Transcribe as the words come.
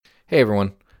Hey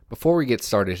everyone, before we get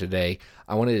started today,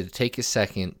 I wanted to take a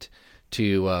second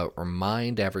to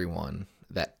remind everyone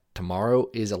that tomorrow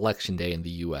is Election Day in the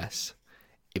U.S.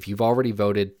 If you've already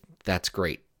voted, that's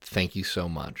great. Thank you so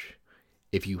much.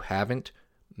 If you haven't,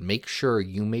 make sure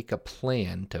you make a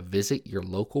plan to visit your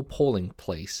local polling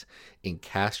place and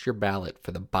cast your ballot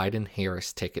for the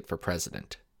Biden-Harris ticket for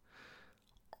president.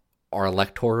 Our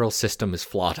electoral system is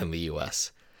flawed in the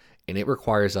U.S., and it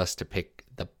requires us to pick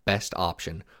the best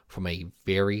option from a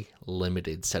very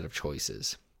limited set of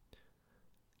choices.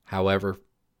 However,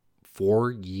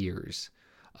 4 years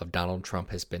of Donald Trump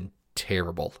has been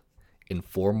terrible, and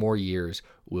 4 more years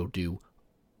will do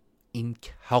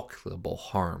incalculable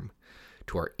harm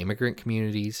to our immigrant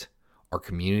communities, our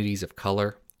communities of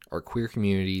color, our queer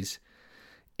communities,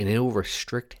 and it will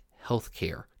restrict health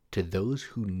care to those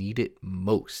who need it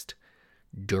most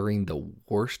during the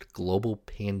worst global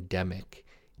pandemic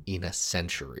in a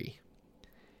century.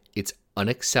 It's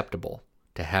unacceptable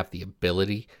to have the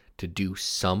ability to do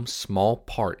some small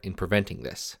part in preventing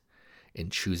this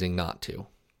and choosing not to.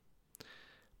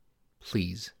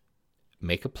 Please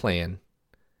make a plan,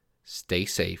 stay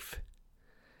safe,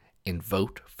 and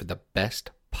vote for the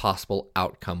best possible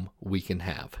outcome we can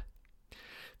have.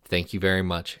 Thank you very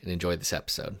much and enjoy this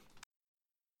episode.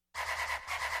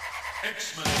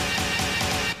 X-Men.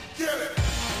 Get it!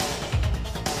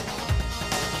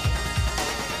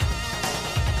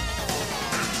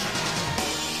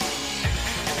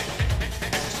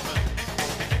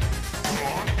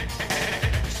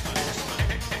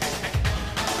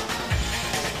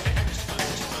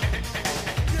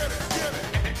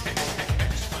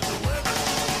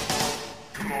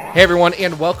 Hey everyone,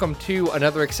 and welcome to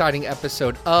another exciting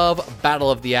episode of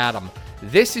Battle of the Atom.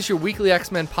 This is your weekly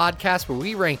X-Men podcast where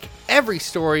we rank every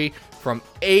story from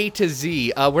A to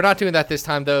Z. We're not doing that this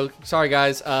time, though. Sorry,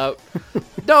 guys.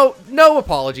 No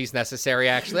apologies necessary.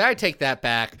 Actually, I take that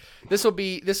back. This will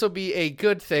be a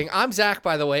good thing. I'm Zach,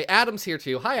 by the way. Adam's here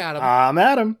too. Hi, Adam. I'm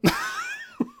Adam.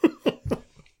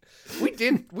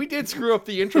 We did screw up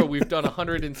the intro. We've done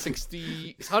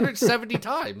 170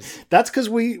 times. That's because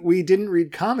we didn't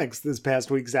read comics this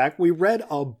past week, Zach. We read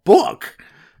a book.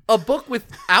 A book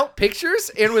without pictures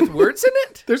and with words in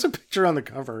it? There's a picture on the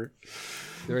cover.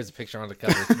 There is a picture on the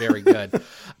cover. It's very good.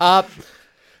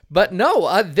 But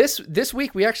no, this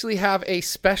week we actually have a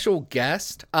special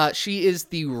guest. She is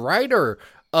the writer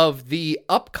of the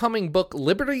upcoming book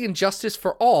Liberty and Justice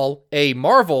for All, a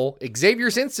Marvel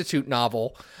Xavier's Institute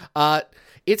novel.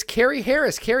 It's Carrie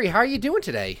Harris. Carrie, how are you doing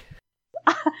today?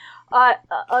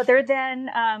 Other than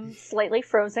slightly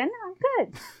frozen, I'm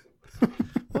good.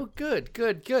 Oh,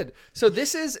 good. So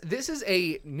this is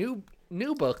a new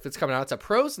book that's coming out. It's a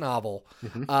prose novel.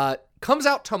 Mm-hmm. Comes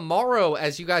out tomorrow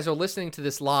as you guys are listening to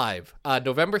this live,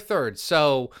 November 3rd.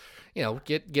 So,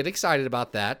 get excited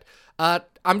about that.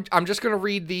 I'm just going to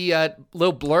read the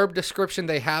little blurb description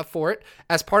they have for it.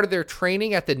 As part of their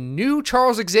training at the new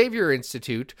Charles Xavier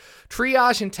Institute,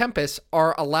 Triage and Tempest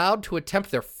are allowed to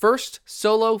attempt their first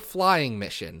solo flying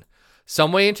mission.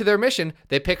 Some way into their mission,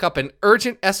 they pick up an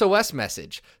urgent SOS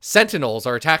message. Sentinels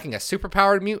are attacking a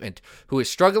superpowered mutant who is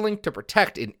struggling to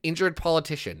protect an injured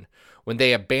politician. When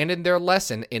they abandon their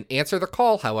lesson and answer the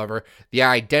call, however, the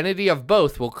identity of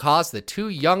both will cause the two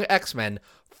young X-Men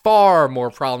far more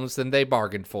problems than they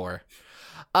bargained for.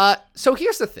 So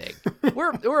here's the thing.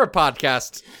 We're a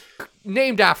podcast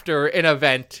named after an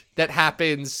event that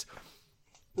happens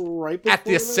right at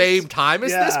the same time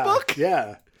as this book.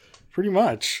 Yeah, pretty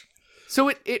much. So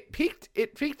it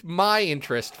piqued my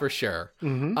interest for sure,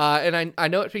 and I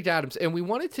know it piqued Adam's, and we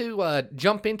wanted to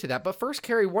jump into that. But first,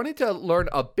 Carrie, wanted to learn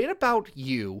a bit about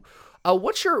you.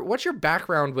 What's your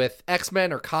background with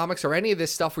X-Men or comics or any of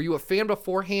this stuff? Were you a fan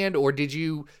beforehand, or did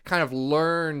you kind of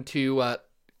learn to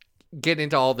get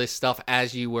into all this stuff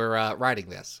as you were writing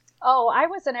this? Oh, I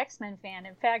was an X-Men fan.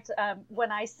 In fact,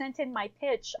 when I sent in my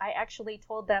pitch, I actually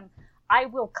told them I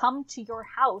will come to your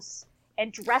house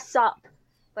and dress up.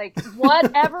 Like,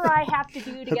 whatever I have to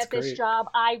do to get this job,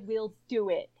 I will do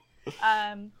it.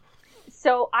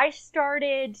 So I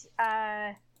started,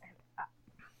 I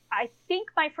think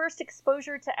my first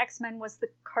exposure to X-Men was the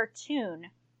cartoon,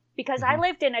 because I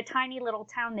lived in a tiny little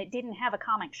town that didn't have a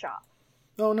comic shop.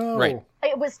 Oh, no. Right.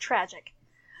 It was tragic.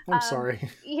 I'm sorry.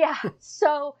 Yeah.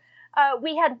 So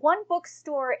we had one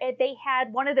bookstore, and they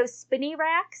had one of those spinny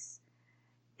racks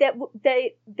that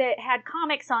had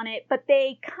comics on it, but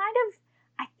they kind of,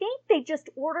 I think they just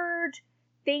ordered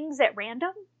things at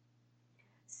random.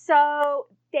 So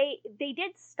they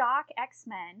did stock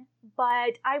X-Men,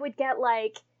 but I would get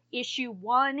like issue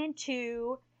 1 and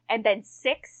 2, and then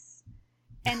 6,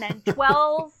 and then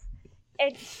 12,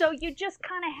 and so you just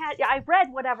kind of had, I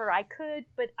read whatever I could,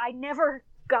 but I never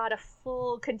got a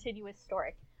full continuous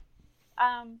story.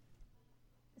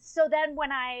 So then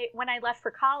when I left for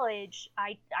college,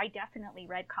 I definitely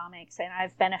read comics, and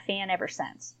I've been a fan ever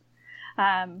since.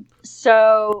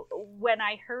 So when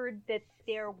I heard that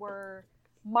there were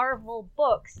Marvel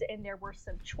books and there were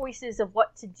some choices of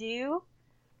what to do,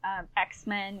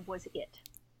 X-Men was it.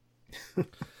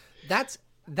 That's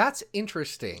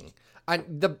interesting.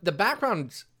 The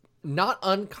background's not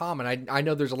uncommon. I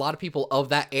know there's a lot of people of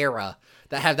that era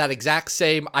that have that exact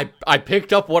same, I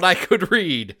picked up what I could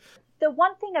read. The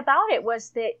one thing about it was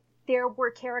that there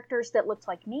were characters that looked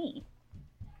like me.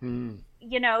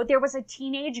 You know, there was a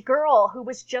teenage girl who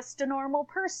was just a normal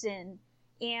person.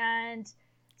 And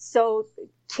so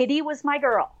Kitty was my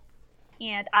girl.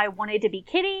 And I wanted to be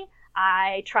Kitty.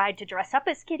 I tried to dress up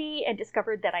as Kitty and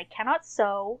discovered that I cannot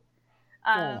sew.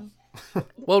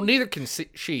 Well, neither can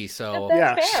she, so...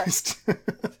 That's fair.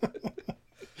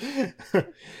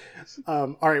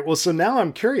 All right. Well, so now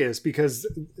I'm curious because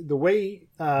the way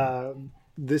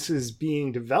this is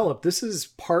being developed, this is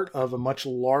part of a much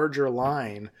larger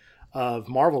line of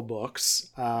Marvel books.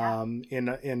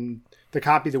 In the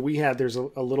copy that we had, there's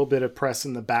a little bit of press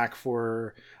in the back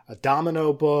for a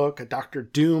Domino book, a Doctor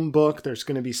Doom book. There's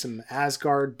going to be some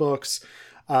Asgard books.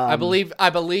 I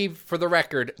believe for the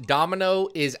record, Domino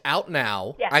is out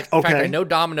now. Yes. In fact, I know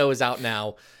Domino is out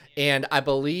now. And I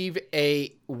believe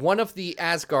one of the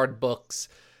Asgard books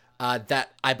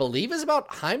that I believe is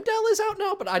about Heimdall is out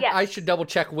now, but I should double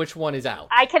check which one is out.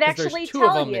 I can actually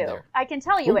tell you. I can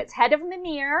tell you it's Head of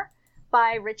Mimir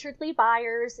by Richard Lee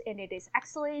Byers, and it is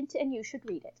excellent, and you should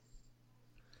read it.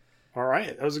 All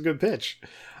right. That was a good pitch.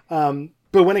 But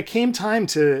when it came time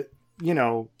to,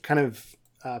 kind of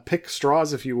pick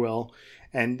straws, if you will,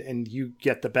 and you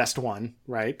get the best one,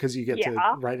 right? Because you get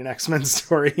to write an X-Men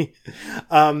story.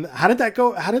 How did that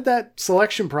go? How did that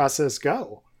selection process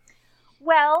go?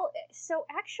 Well, so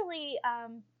actually,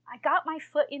 I got my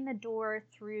foot in the door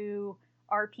through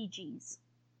RPGs.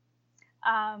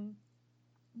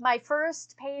 My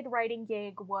first paid writing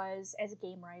gig was as a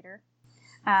game writer.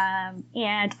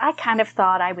 And I kind of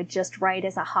thought I would just write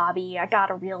as a hobby. I got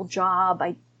a real job.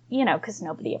 Because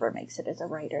nobody ever makes it as a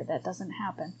writer. That doesn't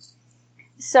happen.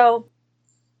 So,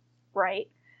 right.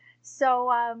 So,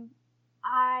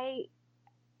 I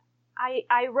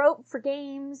wrote for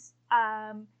games,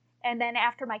 and then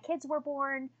after my kids were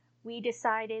born, we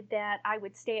decided that I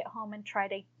would stay at home and try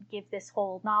to give this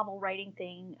whole novel writing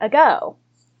thing a go.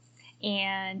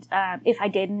 And if I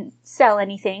didn't sell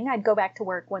anything, I'd go back to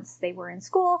work once they were in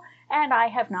school, and I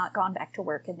have not gone back to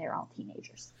work, and they're all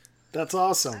teenagers. That's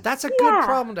awesome. That's a good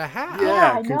problem to have.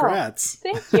 Yeah, congrats.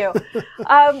 Thank you.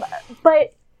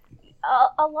 But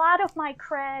a lot of my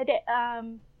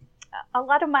a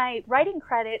lot of my writing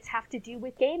credits have to do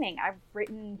with gaming. I've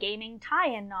written gaming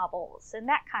tie-in novels and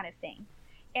that kind of thing.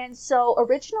 And so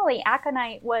originally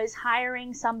Aconite was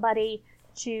hiring somebody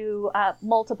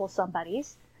multiple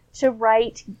somebodies to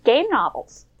write game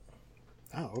novels.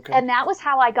 Oh, okay. And that was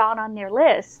how I got on their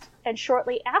list. And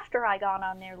shortly after I got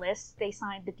on their list, they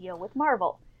signed the deal with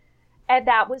Marvel. And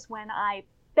that was when I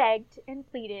begged and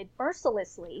pleaded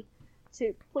mercilessly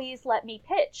to please let me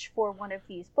pitch for one of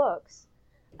these books.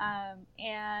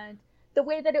 And the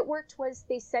way that it worked was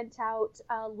they sent out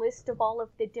a list of all of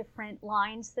the different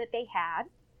lines that they had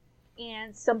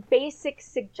and some basic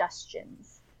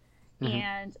suggestions. Mm-hmm.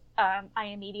 And I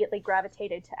immediately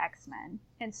gravitated to X-Men.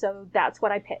 And so that's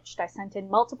what I pitched. I sent in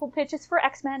multiple pitches for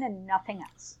X-Men and nothing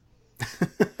else.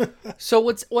 So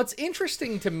what's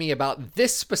interesting to me about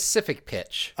this specific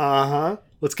pitch?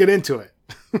 Let's get into it.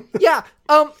 Yeah.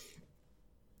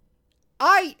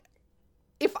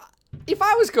 If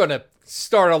I was gonna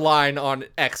start a line on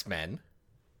X-Men,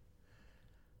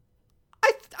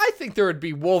 I think there would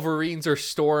be Wolverines or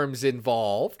Storms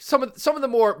involved. Some of the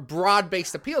more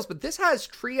broad-based appeals, but this has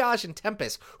Triage and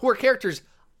Tempest, who are characters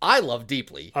I love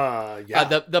deeply. Yeah.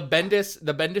 The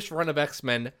Bendis run of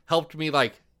X-Men helped me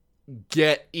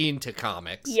get into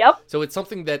comics. Yep. So it's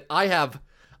something that I have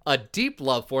a deep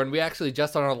love for, and we actually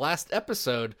just on our last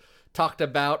episode talked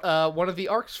about one of the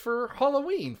arcs for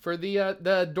Halloween, for the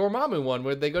Dormammu one,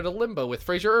 where they go to Limbo with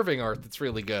Fraser Irving art. That's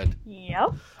really good.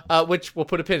 Yep. Which we'll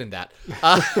put a pin in that.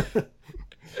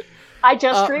 I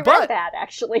just reread that,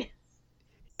 actually.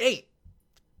 Hey,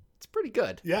 it's pretty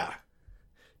good. Yeah.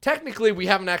 Technically, we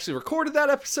haven't actually recorded that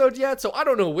episode yet, so I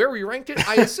don't know where we ranked it.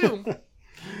 I assume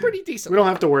pretty decent. We don't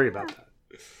have to worry about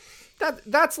that.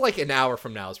 That's like an hour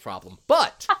from now's problem.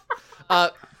 But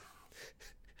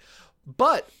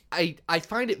I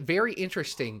find it very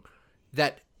interesting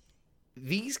that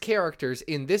these characters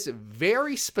in this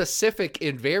very specific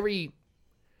and very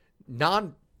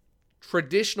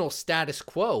non-traditional status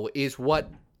quo is what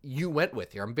you went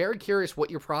with here. I'm very curious what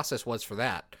your process was for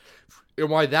that and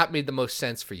why that made the most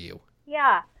sense for you.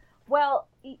 Yeah. Well,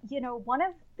 one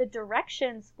of the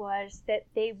directions was that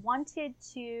they wanted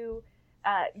to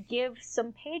give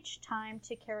some page time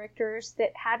to characters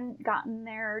that hadn't gotten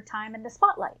their time in the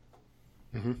spotlight.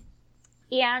 Mm-hmm.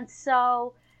 And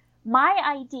so my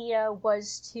idea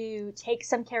was to take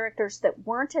some characters that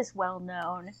weren't as well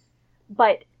known,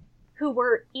 but who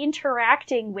were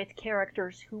interacting with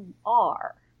characters who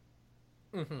are,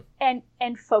 and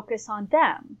focus on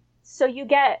them. So you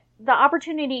get the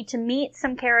opportunity to meet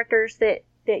some characters that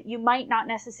you might not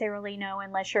necessarily know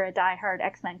unless you're a diehard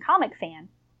X-Men comic fan.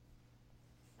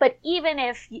 But even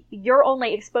if your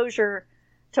only exposure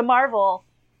to Marvel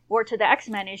or to the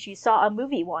X-Men is you saw a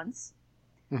movie once,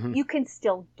 you can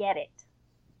still get it.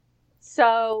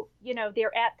 So,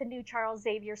 they're at the new Charles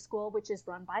Xavier School, which is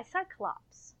run by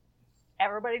Cyclops.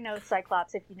 Everybody knows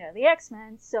Cyclops if you know the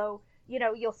X-Men. So,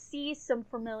 you'll see some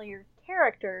familiar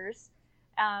characters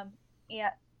and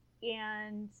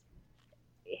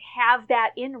have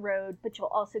that inroad, but you'll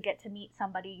also get to meet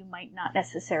somebody you might not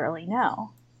necessarily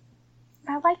know.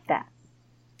 I like that.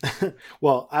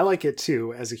 Well, I like it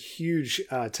too, as a huge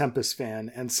Tempest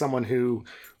fan and someone who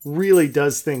really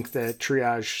does think that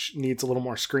Triage needs a little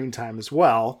more screen time as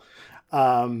well.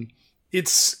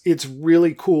 It's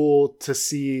really cool to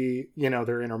see,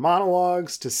 their inner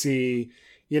monologues, to see,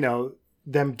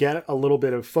 them get a little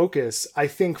bit of focus. I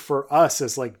think for us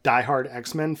as like diehard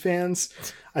X-Men fans,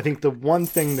 I think the one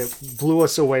thing that blew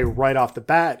us away right off the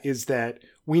bat is that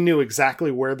we knew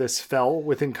exactly where this fell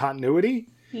within continuity.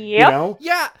 Yep.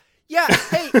 Yeah.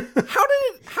 Hey,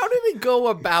 how did it go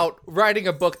about writing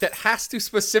a book that has to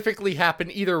specifically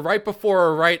happen either right before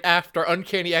or right after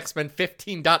Uncanny X-Men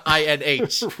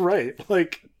 15.INH? Right.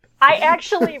 Like, I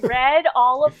actually read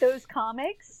all of those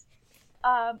comics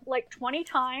like 20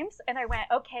 times, and I went,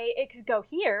 okay, it could go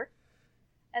here.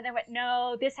 And then went,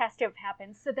 no, this has to have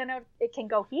happened. So then it can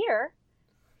go here.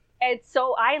 And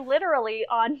so I literally,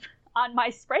 on my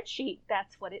spreadsheet,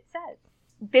 that's what it says.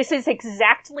 This is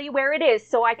exactly where it is.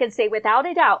 So I can say without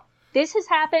a doubt, this has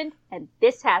happened and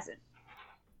this hasn't.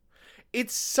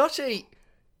 It's such a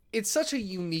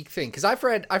unique thing, because I've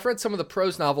read some of the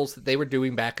prose novels that they were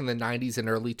doing back in the 90s and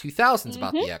early 2000s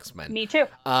about the X-Men. Me too.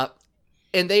 And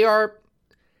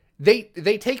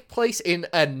they take place in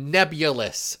a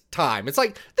nebulous time. It's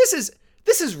like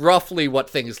this is roughly what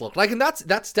things look like, and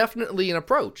that's definitely an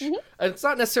approach. And it's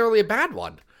not necessarily a bad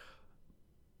one.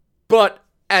 But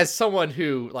as someone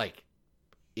who like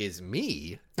is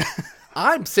me,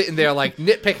 I'm sitting there like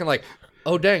nitpicking, like,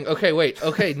 oh dang, okay, wait,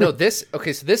 okay, no, this,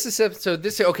 okay, so this is, so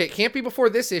this, okay, it can't be before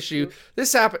this issue,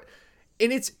 this happened,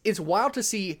 and it's wild to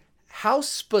see how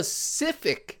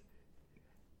specific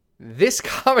this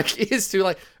comic is to,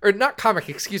 like, or not comic,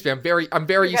 excuse me, I'm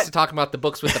very used to talking about the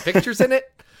books with the pictures in it.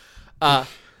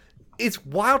 It's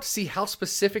wild to see how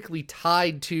specifically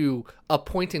tied to a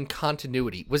point in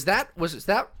continuity. Was that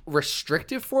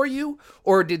restrictive for you,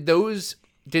 or did those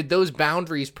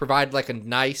boundaries provide like a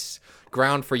nice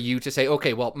ground for you to say,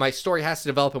 okay, well, my story has to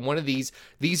develop in one of these.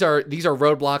 These are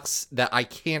roadblocks that I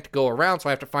can't go around, so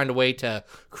I have to find a way to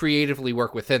creatively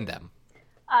work within them.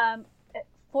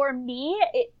 For me,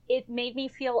 it made me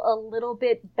feel a little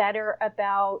bit better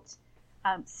about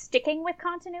sticking with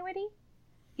continuity,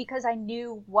 because I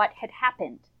knew what had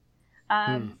happened.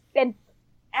 And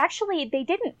actually, they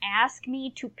didn't ask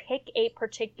me to pick a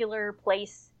particular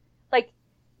place. Like,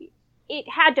 it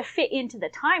had to fit into the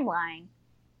timeline.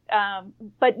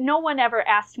 But no one ever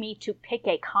asked me to pick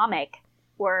a comic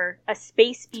or a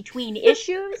space between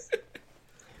issues.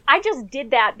 I just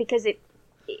did that because it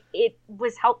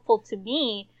was helpful to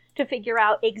me to figure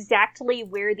out exactly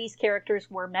where these characters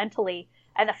were mentally.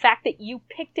 And the fact that you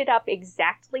picked it up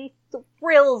exactly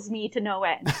thrills me to no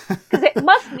end. Because it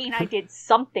must mean I did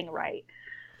something right.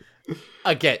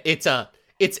 Again, it's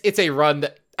a run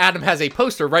that Adam has a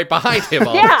poster right behind him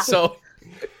on. Yeah. So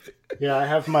yeah, I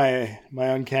have my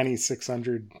Uncanny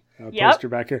 600 poster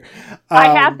back here. I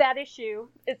have that issue.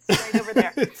 It's right over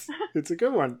there. It's a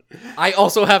good one. I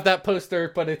also have that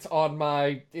poster, but it's on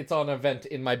a vent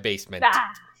in my basement.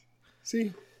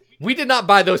 See? We did not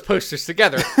buy those posters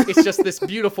together. It's just this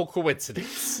beautiful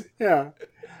coincidence. Yeah.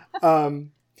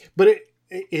 But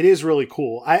it is really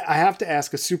cool. I have to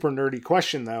ask a super nerdy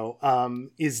question, though.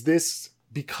 Is this,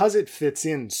 because it fits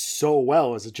in so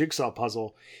well as a jigsaw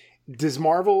puzzle, is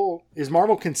Marvel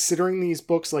considering these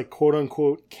books like quote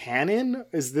unquote canon?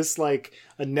 Is this like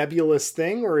a nebulous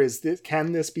thing, or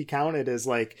can this be counted as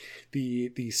like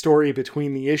the story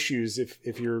between the issues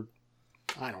if you're,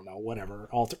 I don't know, whatever,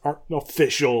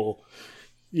 official,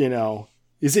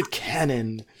 is it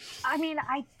canon? I mean,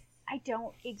 I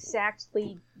don't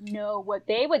exactly know what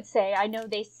they would say. I know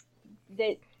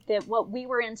that what we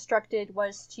were instructed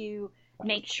was to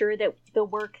make sure that the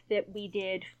work that we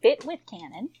did fit with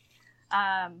canon.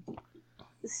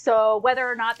 So whether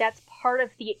or not that's part of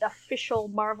the official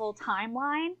Marvel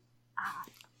timeline,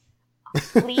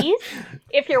 please,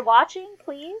 if you're watching,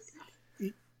 please.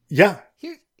 Yeah.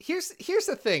 Here's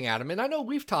the thing, Adam, and I know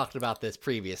we've talked about this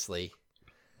previously.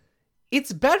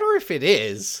 It's better if it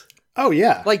is. Oh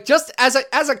yeah. Like, just as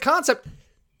a concept,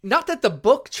 not that the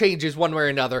book changes one way or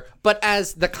another, but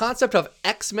as the concept of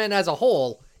X-Men as a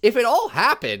whole, if it all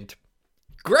happened,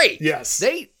 great. Yes.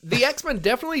 The X-Men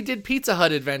definitely did Pizza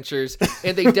Hut adventures,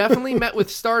 and they definitely met with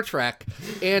Star Trek,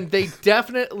 and they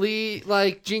definitely,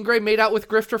 like, Jean Grey made out with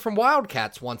Grifter from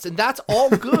Wildcats once, and that's all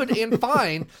good and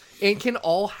fine and can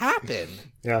all happen.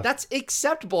 Yeah. That's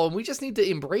acceptable, and we just need to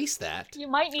embrace that. You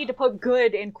might need to put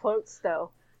good in quotes, though.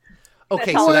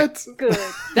 Okay, That's so What? Good.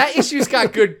 that issue's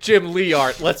got good Jim Lee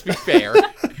art, let's be fair.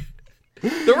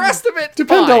 The rest of it,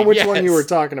 Depends fine, on which yes. one you were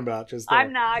talking about. Just there.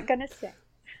 I'm not gonna say.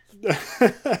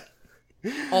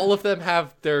 All of them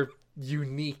have their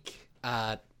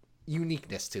uniqueness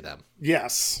to them.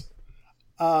 Yes.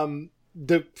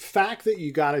 The fact that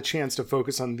you got a chance to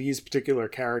focus on these particular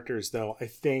characters, though, I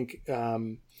think,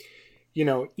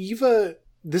 Eva,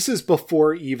 this is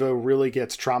before Eva really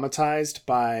gets traumatized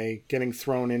by getting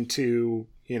thrown into,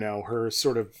 her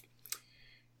sort of,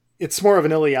 it's more of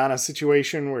an Ileana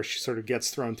situation where she sort of gets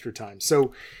thrown through time.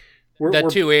 So we're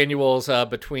 2 annuals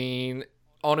between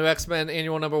All New X-Men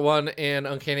Annual #1 and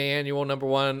Uncanny Annual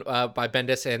 #1 by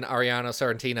Bendis and Ariana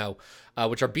Sorrentino,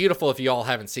 which are beautiful if you all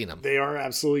haven't seen them. They are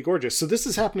absolutely gorgeous. So this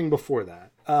is happening before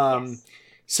that. Yes.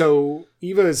 So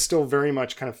Eva is still very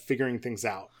much kind of figuring things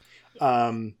out.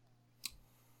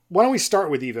 Why don't we start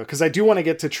with Eva? Because I do want to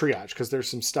get to Triage, because there's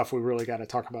some stuff we really got to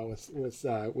talk about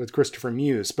with Christopher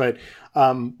Muse. But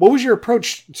what was your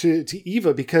approach to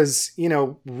Eva? Because,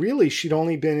 really she'd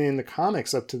only been in the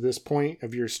comics up to this point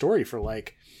of your story for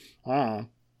like, a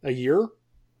year?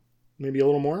 Maybe a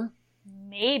little more?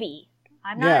 Maybe.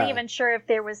 I'm not even sure if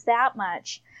there was that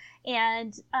much.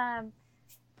 And,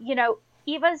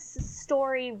 Eva's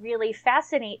story really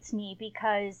fascinates me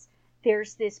because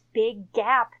there's this big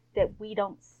gap that we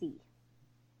don't see.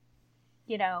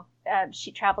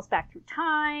 She travels back through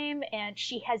time, and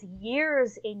she has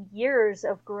years and years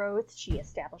of growth. She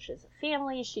establishes a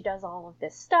family, she does all of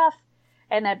this stuff,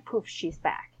 and then poof, she's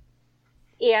back.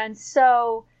 And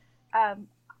so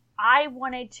I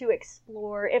wanted to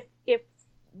explore, if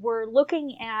we're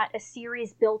looking at a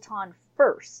series built on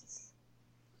firsts.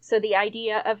 So the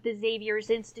idea of the Xavier's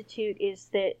Institute is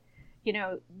that,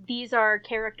 these are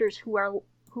characters who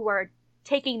are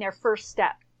taking their first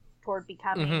step toward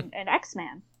becoming an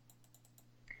X-Man.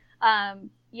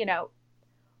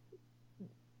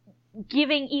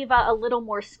 Giving Eva a little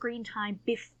more screen time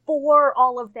before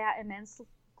all of that immense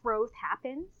growth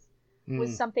happens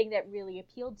was something that really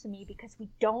appealed to me, because we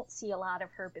don't see a lot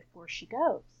of her before she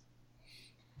goes.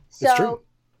 That's true.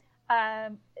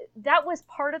 So that was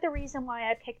part of the reason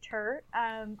why I picked her.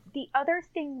 The other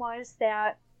thing was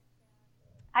that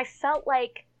I felt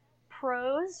like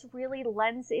prose really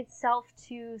lends itself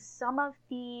to some of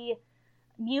the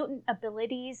mutant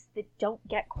abilities that don't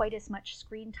get quite as much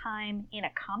screen time in a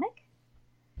comic,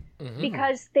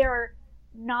 because they're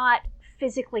not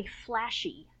physically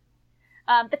flashy.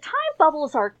 The time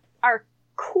bubbles are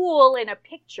cool in a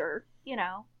picture,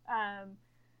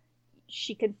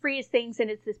 she can freeze things and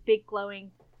it's this big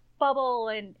glowing bubble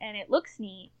and it looks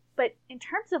neat. But in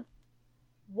terms of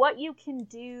what you can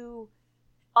do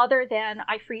other than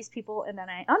I freeze people and then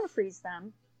I unfreeze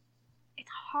them, it's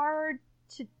hard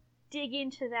to dig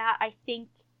into that, I think,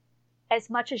 as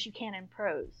much as you can in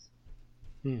prose.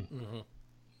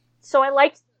 So I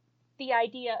liked the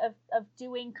idea of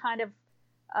doing kind of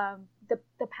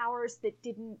the powers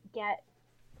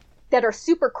that are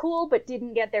super cool but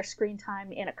didn't get their screen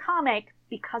time in a comic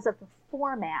because of the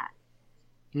format.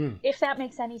 If that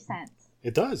makes any sense.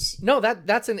 It does. No,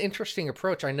 that's an interesting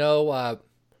approach. I know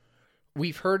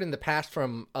we've heard in the past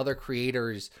from other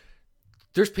creators,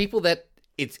 there's people that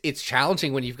it's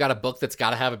challenging when you've got a book that's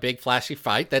got to have a big flashy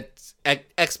fight. That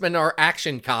X-Men are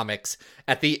action comics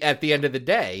at the end of the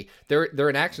day. They're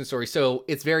an action story. So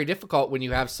it's very difficult when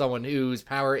you have someone whose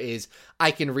power is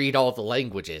I can read all the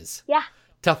languages. Yeah.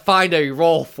 to find a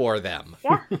role for them.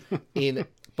 Yeah. In a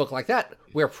book like that,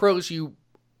 where prose you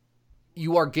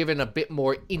are given a bit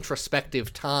more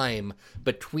introspective time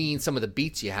between some of the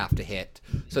beats you have to hit,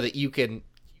 so that you can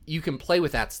play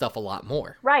with that stuff a lot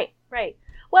more. Right.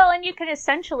 Well, and you can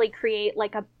essentially create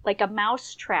like a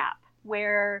mouse trap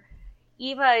where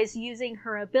Eva is using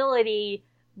her ability,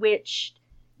 which,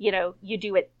 you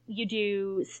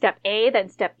do step A, then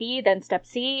step B, then step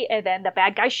C, and then the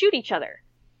bad guys shoot each other.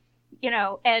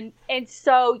 And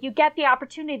so you get the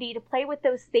opportunity to play with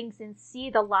those things and see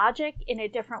the logic in a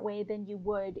different way than you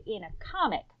would in a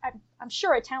comic. I'm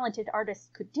sure a talented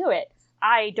artist could do it.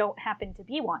 I don't happen to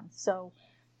be one, so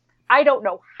I don't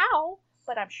know how,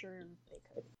 but I'm sure they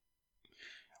could.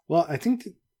 Well, I think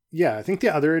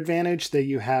the other advantage that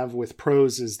you have with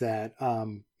prose is that,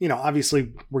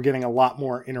 obviously we're getting a lot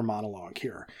more inner monologue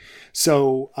here.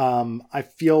 So I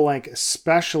feel like,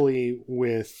 especially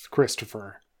with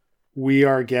Christopher, we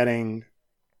are getting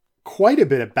quite a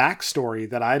bit of backstory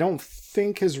that I don't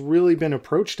think has really been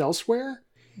approached elsewhere.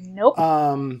 Nope.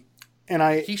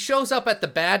 He shows up at the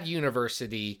bad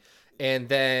university, and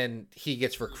then he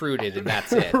gets recruited, and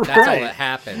that's it. That's all that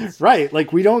happens. Right.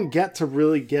 Like, we don't get to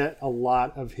really get a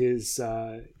lot of his,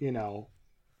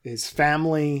 his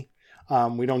family.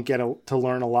 We don't get to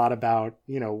learn a lot about,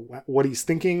 what he's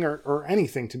thinking or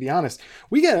anything, to be honest.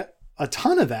 We get a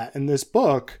ton of that in this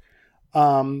book.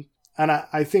 And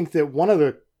I think that one of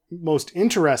the most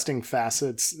interesting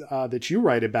facets that you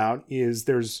write about is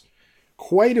there's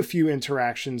quite a few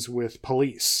interactions with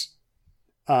police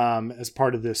as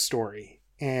part of this story.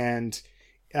 And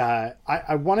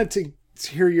I wanted to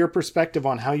hear your perspective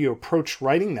on how you approach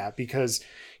writing that, because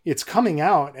it's coming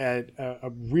out at a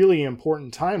really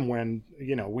important time when,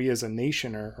 we as a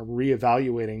nation are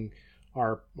reevaluating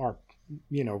our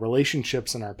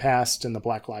relationships in our past and the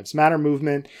Black Lives Matter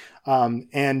movement.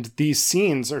 And these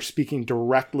scenes are speaking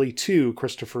directly to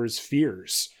Christopher's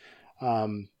fears.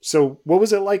 So what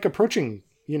was it like approaching,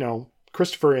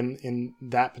 Christopher in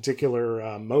that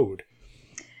particular mode?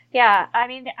 Yeah, I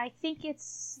mean, I think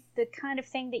it's the kind of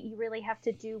thing that you really have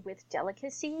to do with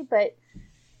delicacy, but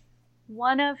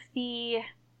one of the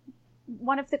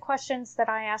questions that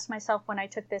I asked myself when I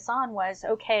took this on was,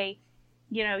 okay,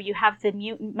 you have the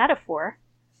mutant metaphor,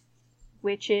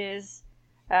 which is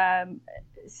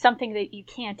something that you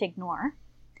can't ignore.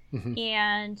 Mm-hmm.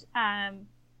 And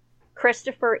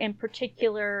Christopher in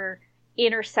particular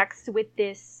intersects with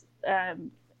this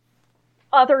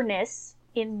otherness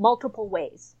in multiple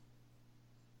ways.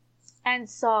 And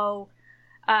so,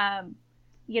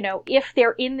 if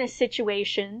they're in this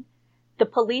situation, the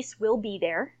police will be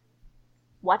there.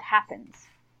 What happens?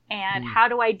 And how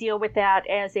do I deal with that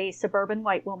as a suburban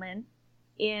white woman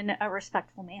in a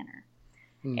respectful manner?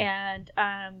 And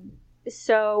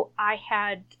so I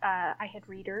had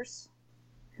readers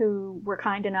who were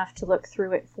kind enough to look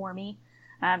through it for me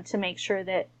to make sure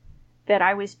that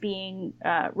I was being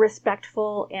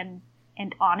respectful and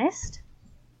honest.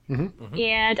 Mm-hmm. Mm-hmm.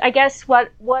 And I guess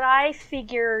what I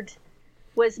figured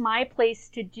was my place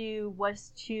to do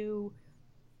was to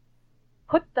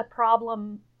put the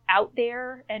problem out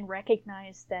there and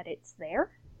recognize that it's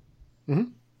there.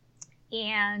 Mm-hmm.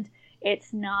 And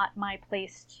it's not my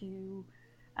place to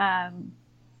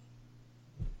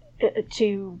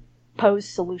pose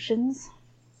solutions,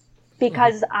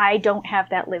 because I don't have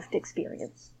that lived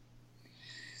experience.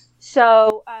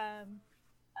 So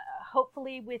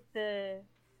hopefully with the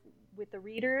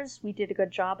readers, we did a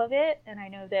good job of it, and I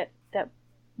know that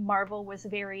Marvel was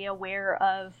very aware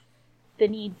of the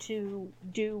need to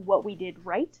do what we did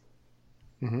right.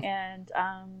 Mm-hmm.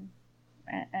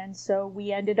 And so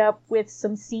we ended up with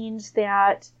some scenes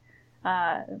that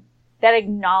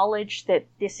acknowledge that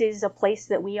this is a place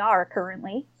that we are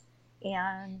currently,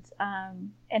 and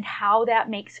how that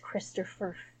makes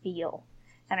Christopher feel.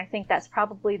 And I think that's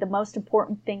probably the most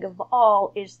important thing of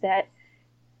all, is that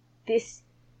this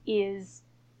is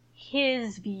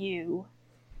his view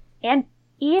and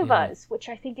Eva's, which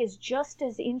I think is just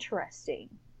as interesting,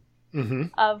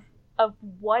 of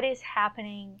what is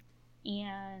happening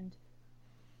and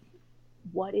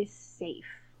what is safe.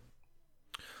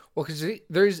 Well, because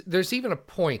there's even a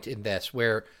point in this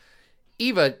where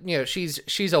Eva,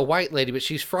 she's a white lady, but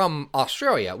she's from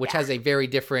Australia, which has a very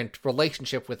different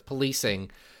relationship with policing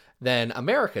than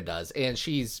America does, and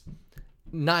she's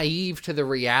naive to the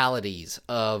realities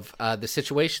of the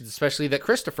situations, especially that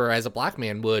Christopher, as a black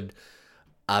man, would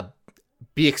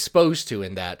be exposed to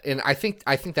in that. And I think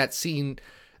that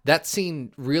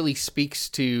scene really speaks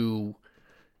to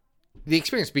the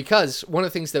experience, because one of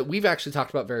the things that we've actually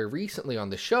talked about very recently on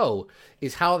the show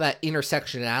is how that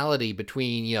intersectionality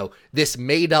between, you know, this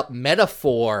made up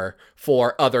metaphor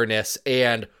for otherness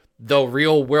and the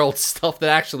real world stuff that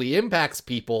actually impacts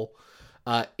people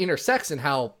intersects, and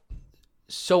how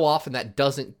so often that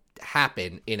doesn't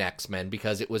happen in X-Men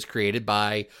because it was created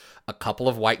by a couple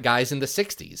of white guys in the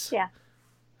 60s. Yeah.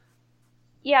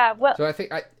 Yeah, well... So I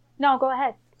think No, go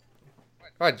ahead.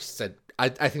 I just said, I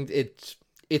think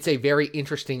it's a very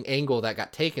interesting angle that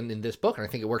got taken in this book, and I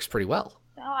think it works pretty well.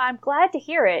 Oh, I'm glad to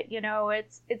hear it. You know,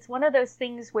 it's one of those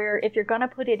things where if you're going to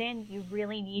put it in, you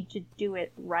really need to do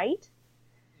it right.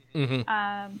 Mm-hmm.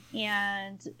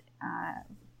 And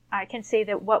I can say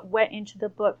that what went into the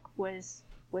book was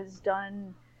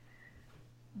done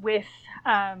with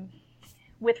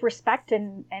respect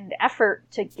and effort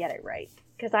to get it right,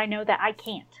 because I know that I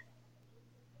can't.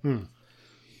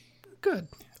 Good.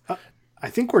 I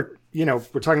think we're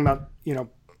talking about,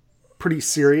 pretty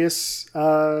serious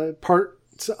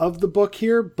parts of the book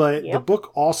here, but the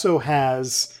book also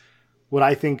has what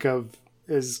I think of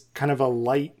as kind of a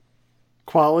light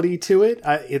quality to it.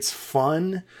 It's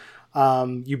fun.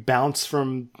 You bounce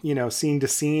from, scene to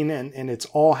scene, and it's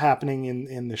all happening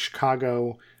in the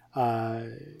Chicago,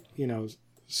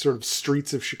 sort of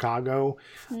streets of Chicago,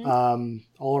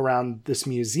 all around this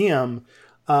museum.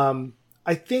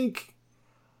 I think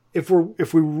if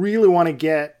we really want to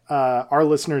get our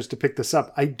listeners to pick this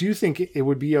up, I do think it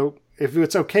would be, if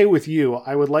it's okay with you,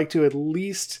 I would like to at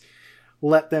least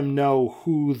let them know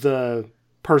who the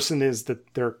person is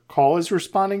that their call is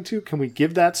responding to. Can we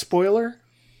give that spoiler?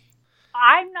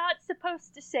 I'm not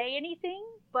supposed to say anything,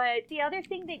 but the other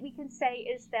thing that we can say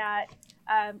is that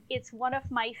it's one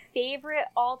of my favorite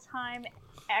all-time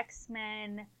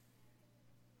X-Men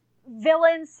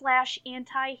villains /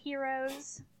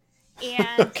 anti-heroes.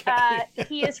 And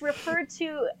he is referred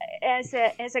to as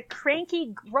a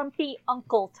cranky, grumpy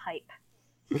uncle type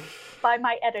by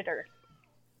my editor.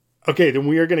 Okay, then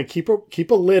we are going to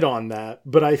keep a lid on that.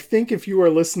 But I think if you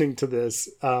are listening to this,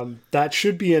 that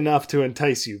should be enough to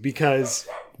entice you, because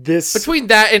this, between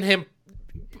that and him,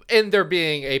 and there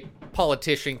being a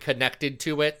politician connected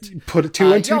to it, put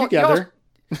two and two together.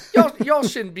 Y'all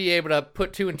shouldn't be able to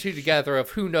put two and two together of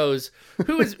who knows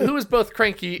who is both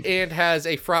cranky and has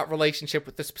a fraught relationship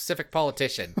with the specific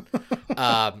politician.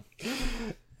 I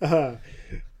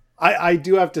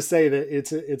do have to say that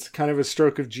it's kind of a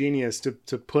stroke of genius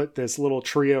to put this little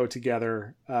trio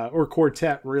together, or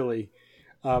quartet, really.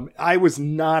 I was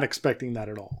not expecting that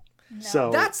at all. No.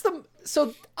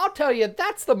 So I'll tell you,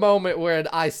 that's the moment where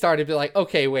I started to be like,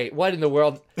 okay, wait, what in the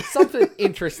world? Something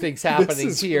interesting's happening this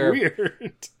is here.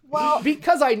 Weird. Well,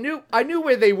 because I knew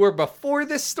where they were before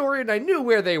this story, and I knew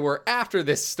where they were after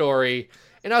this story,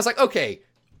 and I was like, okay,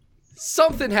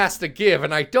 something has to give,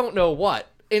 and I don't know what.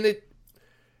 And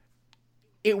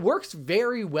it works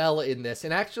very well in this.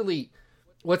 And actually,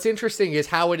 what's interesting is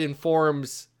how it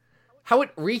recolors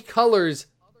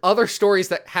other stories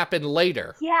that happen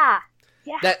later. Yeah.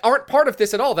 That aren't part of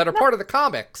this at all, that are part of the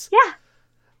comics. Yeah.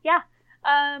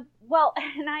 Well,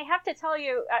 and I have to tell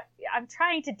you, I'm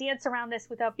trying to dance around this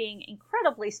without being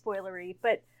incredibly spoilery,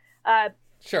 but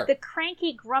sure. The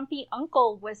cranky, grumpy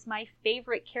uncle was my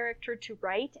favorite character to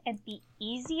write and the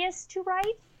easiest to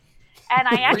write. And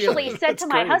I actually Really? said to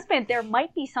my husband, there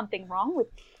might be something wrong with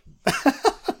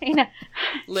me.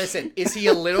 Listen, is he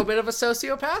a little bit of a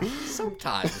sociopath?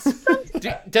 Sometimes.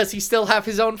 Does he still have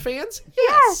his own fans?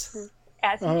 Yes.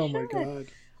 As he Oh should. my God.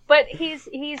 But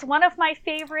he's one of my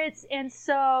favorites, and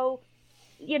so,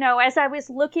 as I was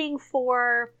looking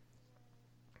for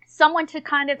someone to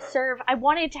kind of serve, I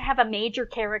wanted to have a major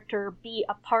character be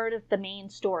a part of the main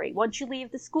story. Once you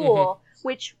leave the school,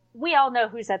 which we all know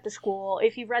who's at the school.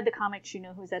 If you've read the comics, you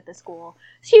know who's at the school.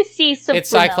 So you see some It's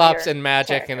Cyclops familiar and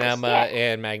Magic and characters. Emma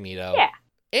and Magneto. Yeah.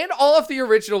 And all of the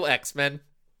original X-Men.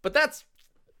 But that's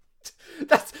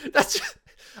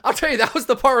I'll tell you, that was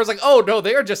the part where I was like, oh no,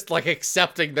 they're just like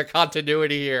accepting the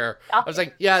continuity here. I was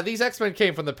like, yeah, these X-Men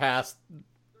came from the past.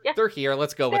 Yeah. They're here.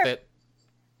 Let's go with it.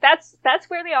 That's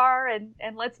where they are,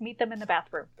 and let's meet them in the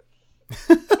bathroom.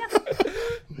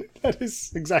 That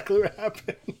is exactly what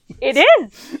happened. It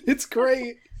is. It's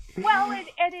great. Well,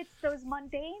 and it's those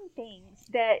mundane things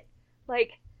that,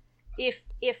 like,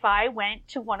 if I went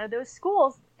to one of those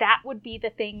schools, that would be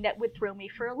the thing that would throw me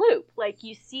for a loop. Like,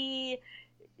 you see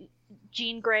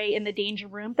Jean Grey in the Danger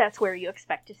Room, that's where you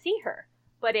expect to see her.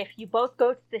 But if you both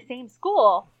go to the same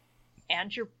school,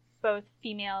 and you're both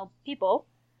female people,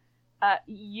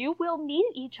 you will meet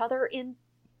each other in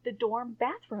the dorm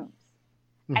bathrooms.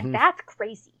 And that's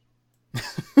crazy.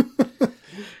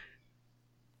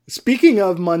 Speaking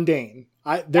of mundane,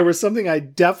 There was something I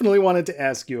definitely wanted to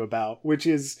ask you about, which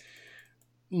is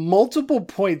multiple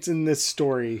points in this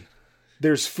story.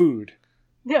 There's food.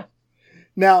 Yeah.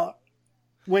 Now,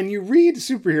 when you read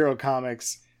superhero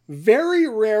comics, very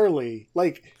rarely,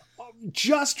 like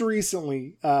just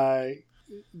recently,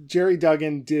 Jerry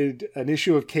Duggan did an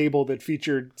issue of Cable that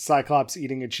featured Cyclops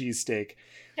eating a cheesesteak.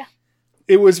 Yeah.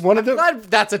 It was one of the... Glad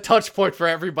that's a touch point for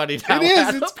everybody now. It is,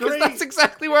 Adam, it's 'cause great. That's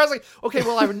exactly where I was like, okay,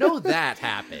 well, I know that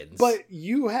happens. But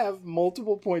you have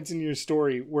multiple points in your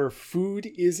story where food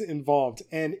is involved,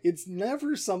 and it's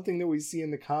never something that we see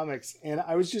in the comics. And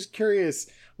I was just curious,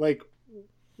 like,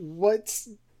 what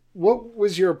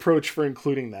was your approach for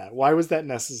including that? Why was that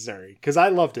necessary? Because I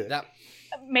loved it.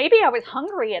 Maybe I was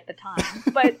hungry at the time,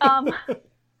 but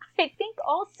I think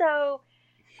also,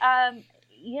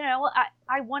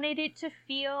 I wanted it to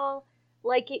feel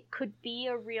like it could be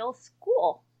a real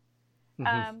school,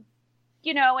 and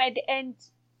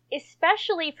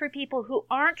especially for people who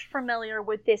aren't familiar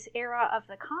with this era of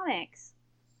the comics,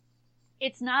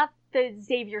 it's not the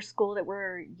Xavier School that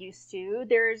we're used to.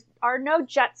 There are no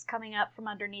jets coming up from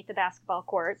underneath the basketball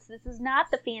courts. This is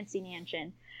not the fancy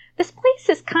mansion. This place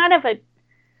is kind of a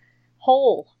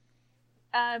hole.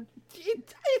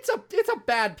 It's a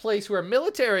bad place where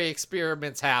military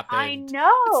experiments happen. I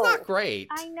know. It's not great.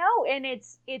 I know, and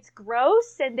it's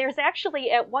gross. And there's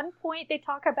actually at one point they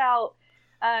talk about,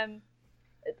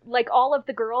 like all of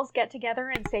the girls get together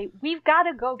and say, "We've got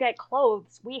to go get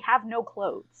clothes. We have no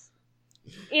clothes."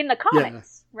 In the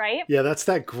comics, right? Yeah, that's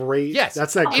that great. Yes,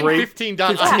 that's that in great 15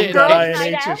 Yeah, $15 Girls' Night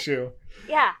INH Out. issue.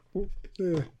 Yeah.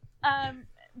 Ugh.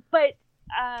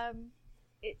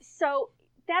 So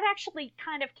that actually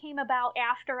kind of came about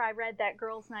after I read that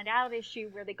Girls' Night Out issue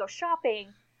where they go shopping,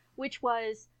 which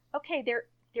was, okay, they're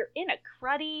in a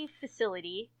cruddy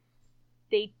facility.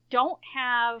 They don't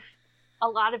have a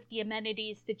lot of the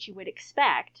amenities that you would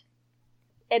expect.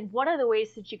 And one of the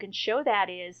ways that you can show that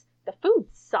is the food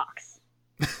sucks.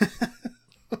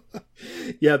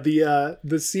 Yeah,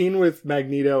 the scene with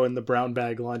Magneto and the brown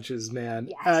bag lunches, man,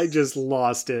 Yes. I just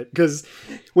lost it. Because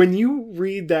when you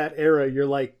read that era, you're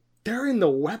like, they're in the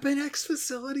Weapon X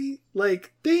facility?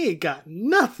 Like, they ain't got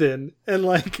nothing. And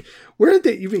like, where did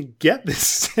they even get this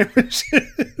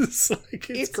sandwiches? Like,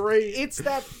 it's great. It's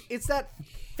that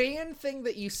fan thing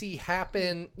that you see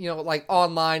happen, like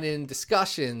online in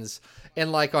discussions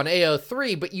and like on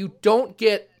AO3, but you don't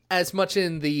get as much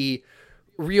in the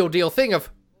real deal thing of,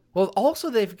 well, also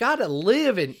they've got to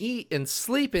live and eat and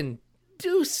sleep and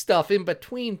do stuff in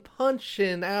between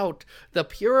punching out the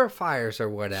purifiers or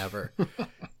whatever.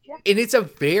 And it's a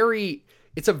very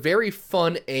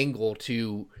fun angle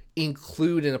to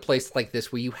include in a place like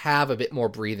this where you have a bit more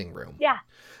breathing room. Yeah.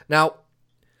 Now,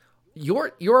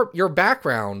 your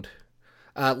background,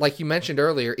 like you mentioned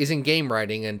earlier, is in game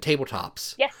writing and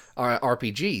tabletops. Yes.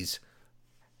 RPGs,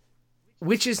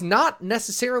 which is not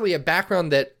necessarily a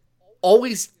background that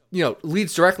always,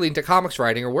 leads directly into comics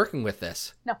writing or working with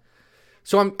this. No.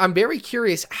 So I'm very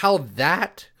curious how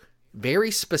that very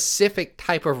specific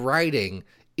type of writing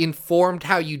informed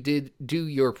how you do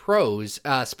your prose,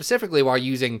 specifically while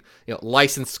using,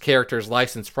 licensed characters,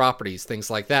 licensed properties, things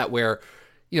like that, where,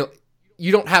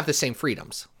 you don't have the same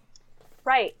freedoms.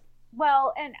 Right.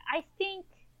 Well, and I think,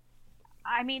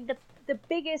 the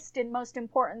biggest and most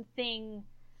important thing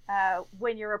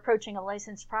when you're approaching a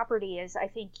licensed property is I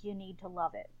think you need to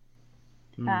love it.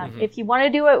 If you want to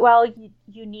do it well,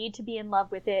 you need to be in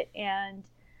love with it. And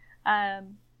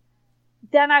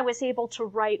then I was able to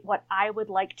write what I would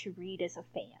like to read as a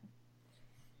fan.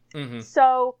 Mm-hmm.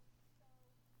 So,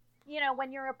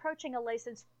 when you're approaching a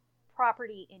licensed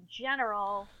property in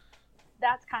general,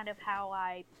 that's kind of how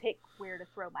I pick where to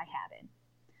throw my hat in.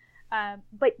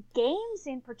 But games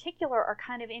in particular are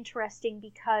kind of interesting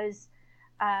because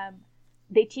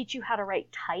they teach you how to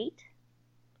write tight,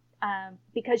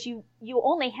 because you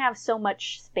only have so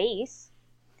much space.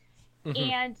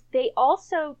 Mm-hmm. And they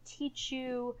also teach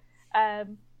you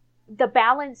the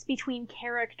balance between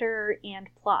character and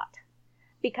plot.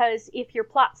 Because if your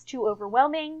plot's too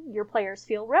overwhelming, your players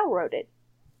feel railroaded.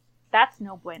 That's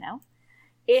no bueno.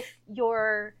 If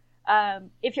your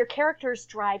characters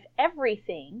drive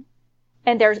everything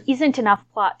and there isn't enough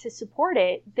plot to support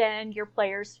it, then your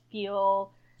players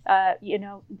feel,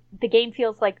 the game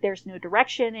feels like there's no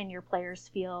direction, and your players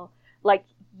feel like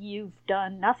you've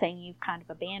done nothing. You've kind of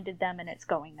abandoned them and it's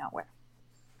going nowhere.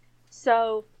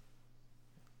 So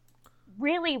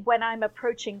really, when I'm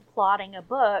approaching plotting a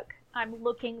book, I'm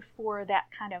looking for that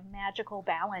kind of magical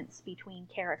balance between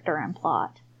character and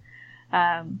plot.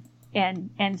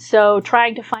 And so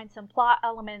trying to find some plot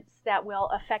elements that will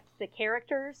affect the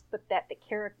characters, but that the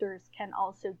characters can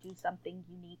also do something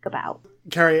unique about.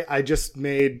 Carrie, I just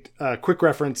made a quick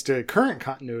reference to current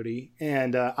continuity,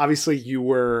 and obviously you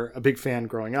were a big fan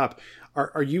growing up.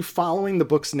 Are you following the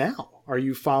books now? Are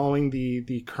you following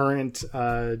the current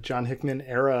John Hickman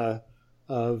era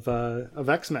of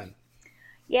X-Men?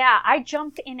 Yeah, I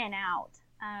jump in and out.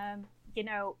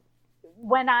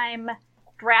 When I'm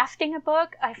drafting a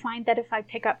book, I find that if I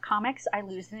pick up comics, I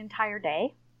lose an entire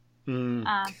day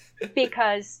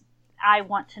because I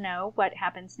want to know what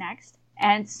happens next.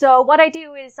 And so what I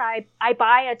do is I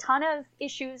buy a ton of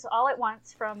issues all at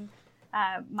once from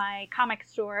my comic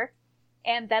store,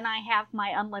 and then I have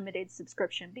my unlimited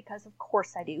subscription because of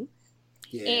course I do.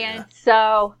 Yeah. And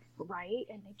so, right,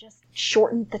 and they just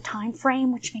shortened the time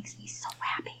frame, which makes me so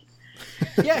happy.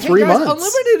 Yeah, hey 3 guys, months.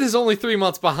 Unlimited is only 3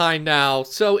 months behind now,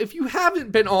 so if you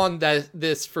haven't been on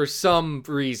this for some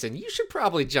reason, you should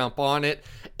probably jump on it.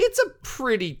 It's a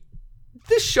pretty...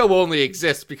 This show only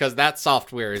exists because that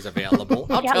software is available.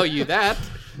 I'll Yeah. tell you that.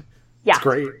 Yeah. It's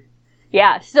great.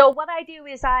 Yeah, so what I do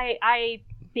is I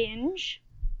binge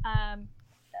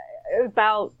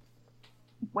about,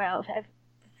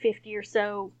 50 or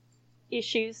so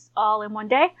issues all in one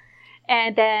day.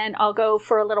 And then I'll go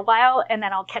for a little while, and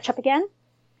then I'll catch up again.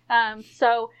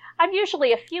 So I'm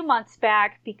usually a few months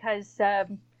back because,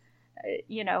 the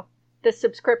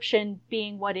subscription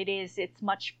being what it is, it's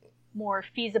much more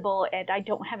feasible, and I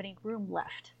don't have any room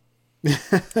left.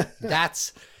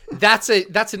 That's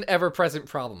an ever-present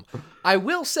problem. I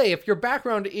will say, if your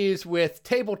background is with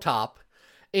tabletop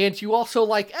and you also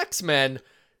like X-Men,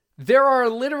 there are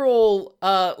literal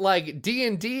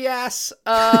D&D ass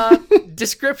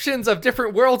descriptions of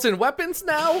different worlds and weapons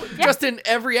now, just in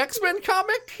every X-Men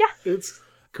comic. Yeah. It's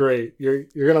great. You're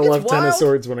gonna love Ten of wild.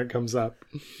 Swords when it comes up.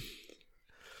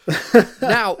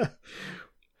 Now,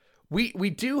 we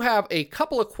do have a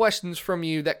couple of questions from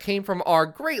you that came from our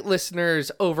great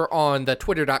listeners over on the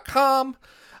twitter.com.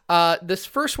 This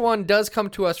first one does come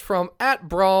to us from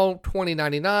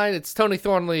 @Brawl2099. It's Tony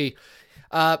Thornley.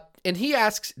 And he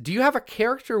asks, do you have a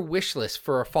character wish list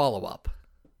for a follow-up?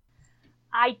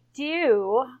 I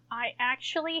do. I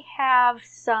actually have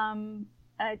some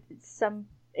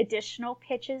additional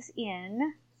pitches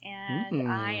in,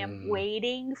 and I am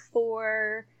waiting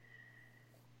for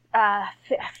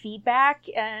feedback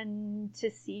and to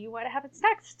see what happens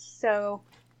next. So,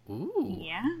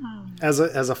 yeah. As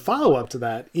a follow-up to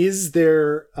that, is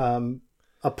there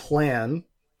a plan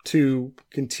to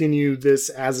continue this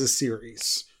as a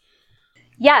series?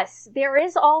 Yes, there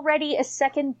is already a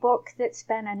second book that's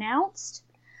been announced.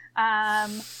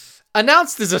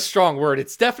 Announced is a strong word.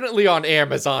 It's definitely on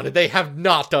Amazon, and they have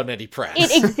not done any press.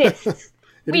 It exists.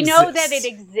 We know that it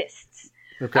exists.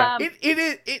 Okay.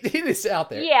 It is out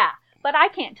there. Yeah, but I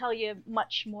can't tell you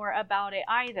much more about it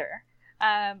either.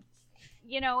 And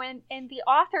the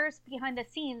authors behind the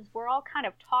scenes, we're all kind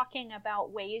of talking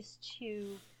about ways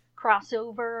to cross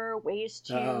over, ways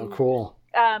to cool.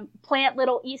 Plant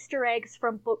little Easter eggs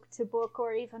from book to book,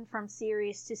 or even from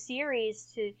series to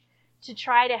series, to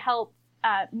try to help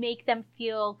make them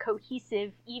feel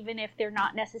cohesive, even if they're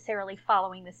not necessarily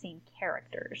following the same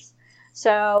characters.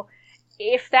 So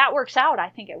if that works out, I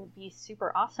think it would be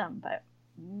super awesome, but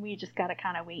we just got to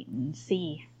kind of wait and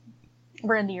see.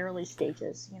 We're in the early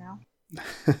stages,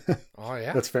 Oh,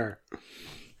 yeah. That's fair.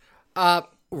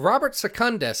 Robert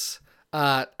Secundus,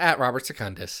 at Robert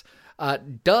Secundus,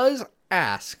 does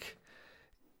ask,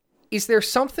 is there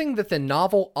something that the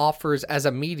novel offers as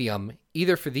a medium,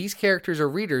 either for these characters or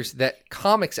readers, that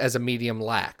comics as a medium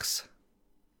lacks?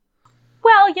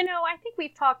 Well, I think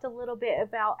we've talked a little bit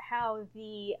about how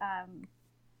the,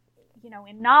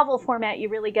 in novel format, you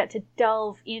really get to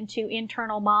delve into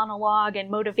internal monologue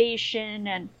and motivation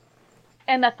and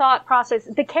the thought process,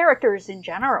 the characters in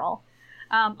general,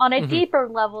 on a deeper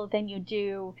level than you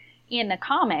do in the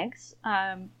comics.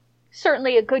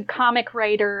 Certainly a good comic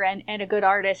writer and a good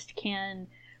artist can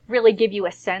really give you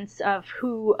a sense of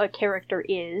who a character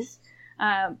is,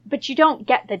 but you don't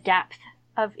get the depth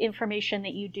of information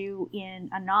that you do in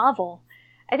a novel.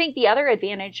 I think the other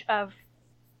advantage of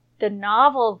the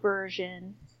novel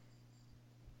version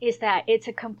is that it's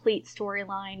a complete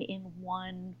storyline in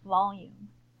one volume.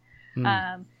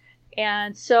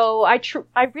 And so I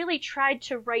really tried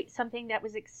to write something that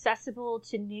was accessible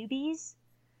to newbies,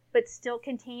 but still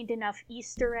contained enough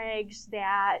Easter eggs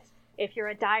that if you're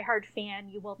a diehard fan,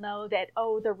 you will know that,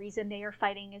 the reason they are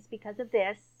fighting is because of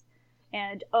this,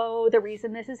 and the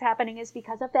reason this is happening is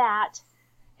because of that.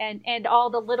 and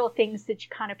all the little things that you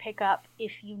kind of pick up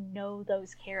if you know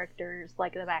those characters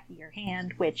like the back of your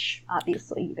hand, which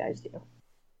obviously you guys do.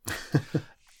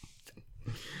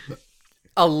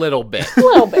 A little bit. A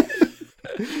little bit.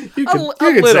 A little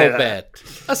bit.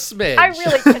 A smidge. I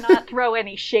really cannot throw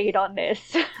any shade on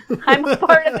this. I'm a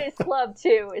part of this club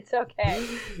too. It's okay.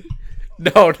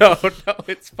 No,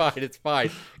 it's fine. It's fine.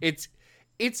 It's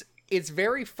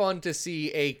very fun to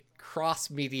see a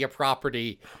cross-media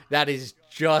property that is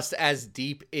just as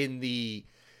deep in the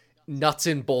nuts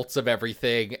and bolts of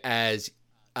everything as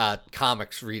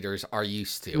comics readers are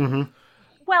used to. Mm-hmm.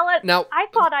 Well, now, I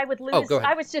thought I would lose. Oh, go ahead.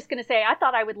 I was just going to say, I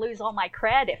thought I would lose all my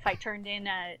cred if I turned in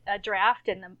a draft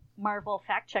and the Marvel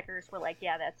fact checkers were like,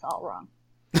 yeah, that's all wrong.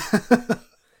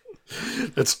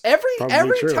 That's every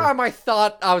true. time I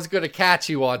thought I was going to catch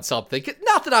you on something,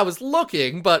 not that I was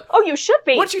looking, but Oh, you should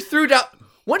be. once you threw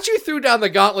down the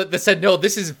gauntlet that said, no,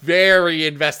 this is very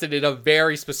invested in a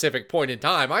very specific point in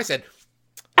time, I said,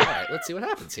 all right, let's see what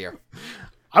happens here.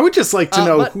 I would just like to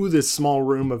know but- who this small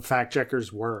room of fact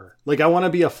checkers were. Like, I want to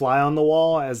be a fly on the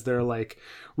wall as they're like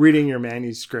reading your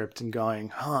manuscript and going,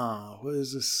 what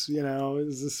is this? You know,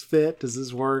 does this fit? Does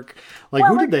this work? Like,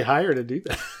 Well, who did they hire to do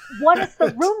that? What does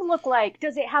the room look like?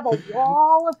 Does it have a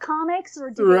wall of comics, or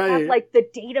do it have Right. like the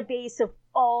database of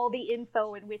all the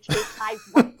info? In which case, I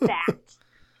want that.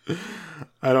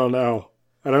 I don't know.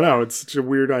 It's such a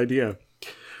weird idea.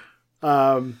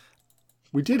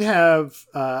 We did have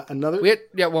another.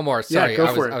 One more. Sorry,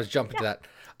 go for it. I was jumping to that.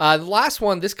 The last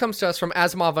one, this comes to us from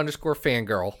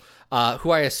Asimov_fangirl, who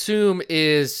I assume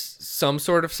is some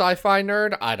sort of sci-fi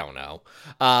nerd. I don't know.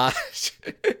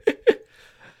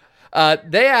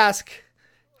 They ask,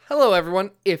 hello,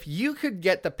 everyone. If you could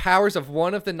get the powers of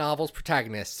one of the novel's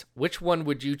protagonists, which one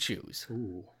would you choose?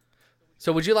 Ooh.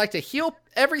 So would you like to heal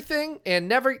everything and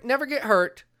never get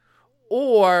hurt?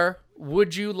 Or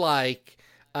would you like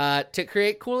to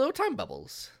create cool little time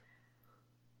bubbles?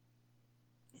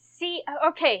 See,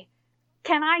 okay,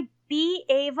 can I be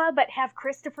Ava but have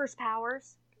Christopher's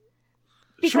powers?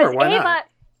 Because Sure, why not?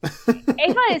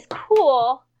 Ava is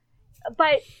cool,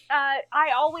 but I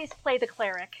always play the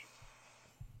cleric.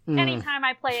 Anytime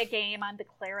I play a game, I'm the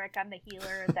cleric, I'm the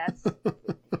healer. That's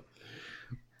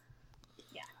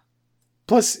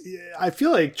Plus, I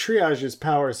feel like Triage's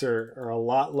powers are a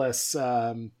lot less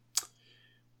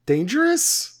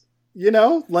dangerous. You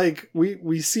know, like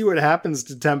we see what happens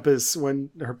to Tempest when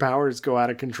her powers go out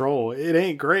of control. It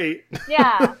ain't great.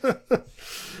 yeah.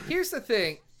 Here's the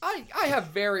thing. I have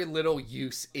very little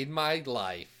use in my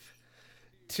life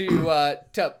to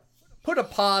put a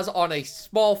pause on a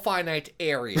small finite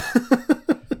area.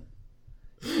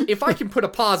 If I can put a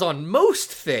pause on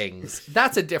most things,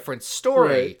 that's a different story.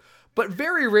 Right. But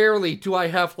very rarely do I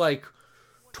have like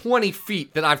 20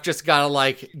 feet that I've just got to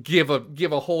like give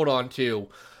a hold on to.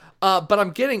 But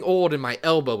I'm getting old and my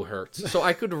elbow hurts, so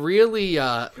I could really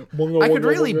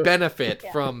benefit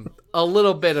from a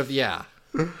little bit of that.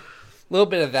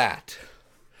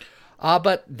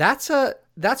 But that's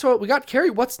what we got. Carrie,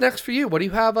 what's next for you? What do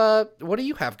you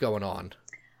have going on?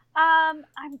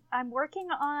 I'm working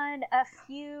on a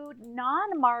few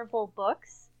non-Marvel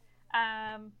books,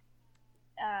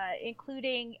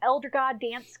 including Elder God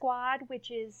Dance Squad,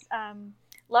 which is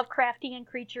Lovecraftian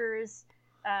creatures,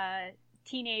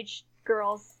 teenage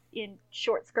girls in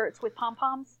short skirts with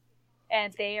pom-poms,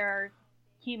 and they are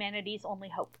humanity's only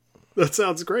hope. That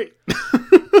sounds great.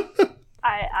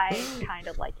 I kind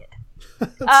of like it.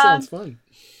 That sounds fun.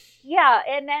 Yeah,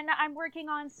 and then I'm working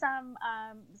on some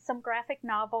graphic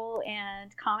novel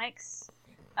and comics.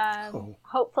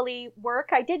 Hopefully work.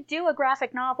 I did do a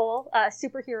graphic novel,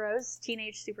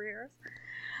 teenage superheroes.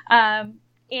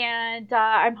 And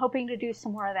I'm hoping to do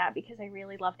some more of that because I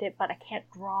really loved it, but I can't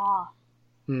draw.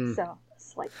 So,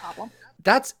 slight problem.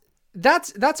 That's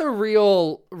a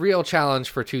real challenge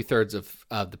for 2/3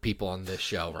 of the people on this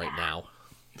show right now.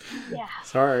 Yeah.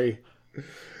 Sorry.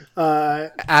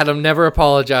 Adam, never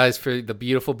apologize for the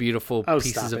beautiful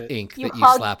pieces of ink that you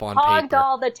slap on hogged paper.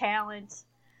 all the talent.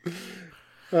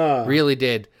 Really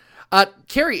did.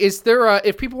 Carrie, is there,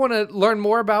 if people want to learn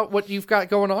more about what you've got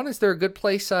going on, is there a good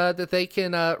place that they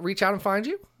can reach out and find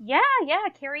you? Yeah,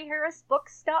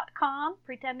 CarrieHarrisBooks.com.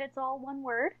 Pretend it's all one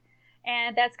word.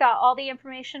 And that's got all the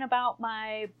information about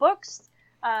my books,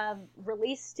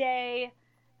 release day,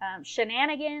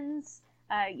 shenanigans.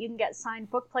 You can get signed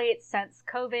book plates since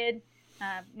COVID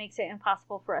makes it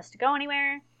impossible for us to go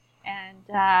anywhere.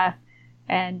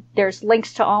 And there's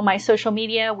links to all my social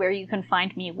media where you can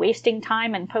find me wasting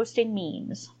time and posting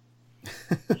memes.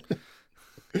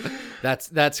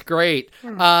 That's great.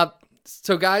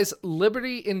 So guys,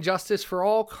 Liberty and Justice for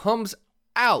All comes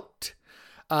out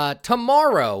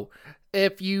Tomorrow,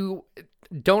 if you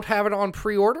don't have it on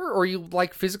pre-order or you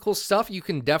like physical stuff, you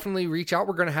can definitely reach out.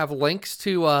 We're going to have links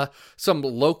to some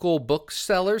local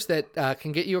booksellers that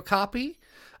can get you a copy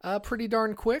pretty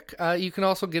darn quick. You can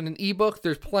also get an ebook.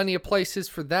 There's plenty of places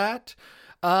for that.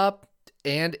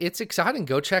 And it's exciting.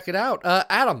 Go check it out.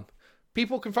 Adam,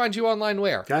 people can find you online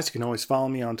where? Guys, you can always follow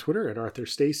me on Twitter at Arthur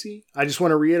Stacy. I just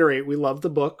want to reiterate, we love the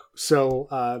book.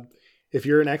 So if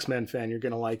you're an X-Men fan, you're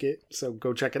going to like it. So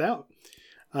go check it out.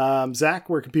 Zach,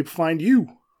 where can people find you?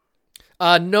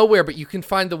 Nowhere, but you can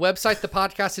find the website, the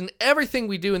podcast, and everything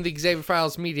we do in the Xavier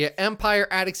Files media empire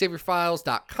at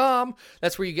XavierFiles.com.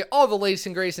 That's where you get all the latest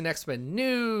and greatest in X-Men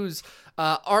news,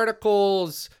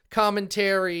 articles,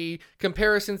 commentary,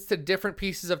 comparisons to different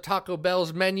pieces of Taco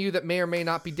Bell's menu that may or may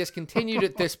not be discontinued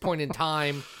at this point in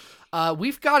time.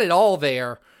 We've got it all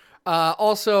there.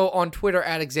 Also on Twitter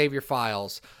at Xavier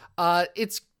Files.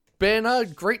 It's been a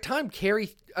great time.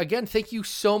 Carrie, again, thank you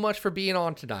so much for being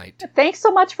on tonight. Thanks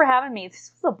so much for having me.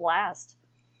 This was a blast.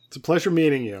 It's a pleasure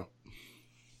meeting you.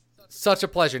 Such a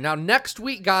pleasure. Now, next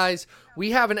week, guys,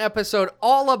 we have an episode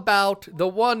all about the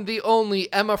one, the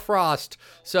only Emma Frost.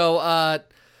 So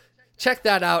check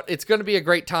that out. It's going to be a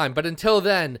great time. But until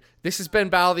then, this has been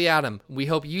Battle of the Atom. We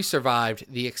hope you survived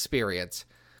the experience.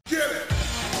 Get it!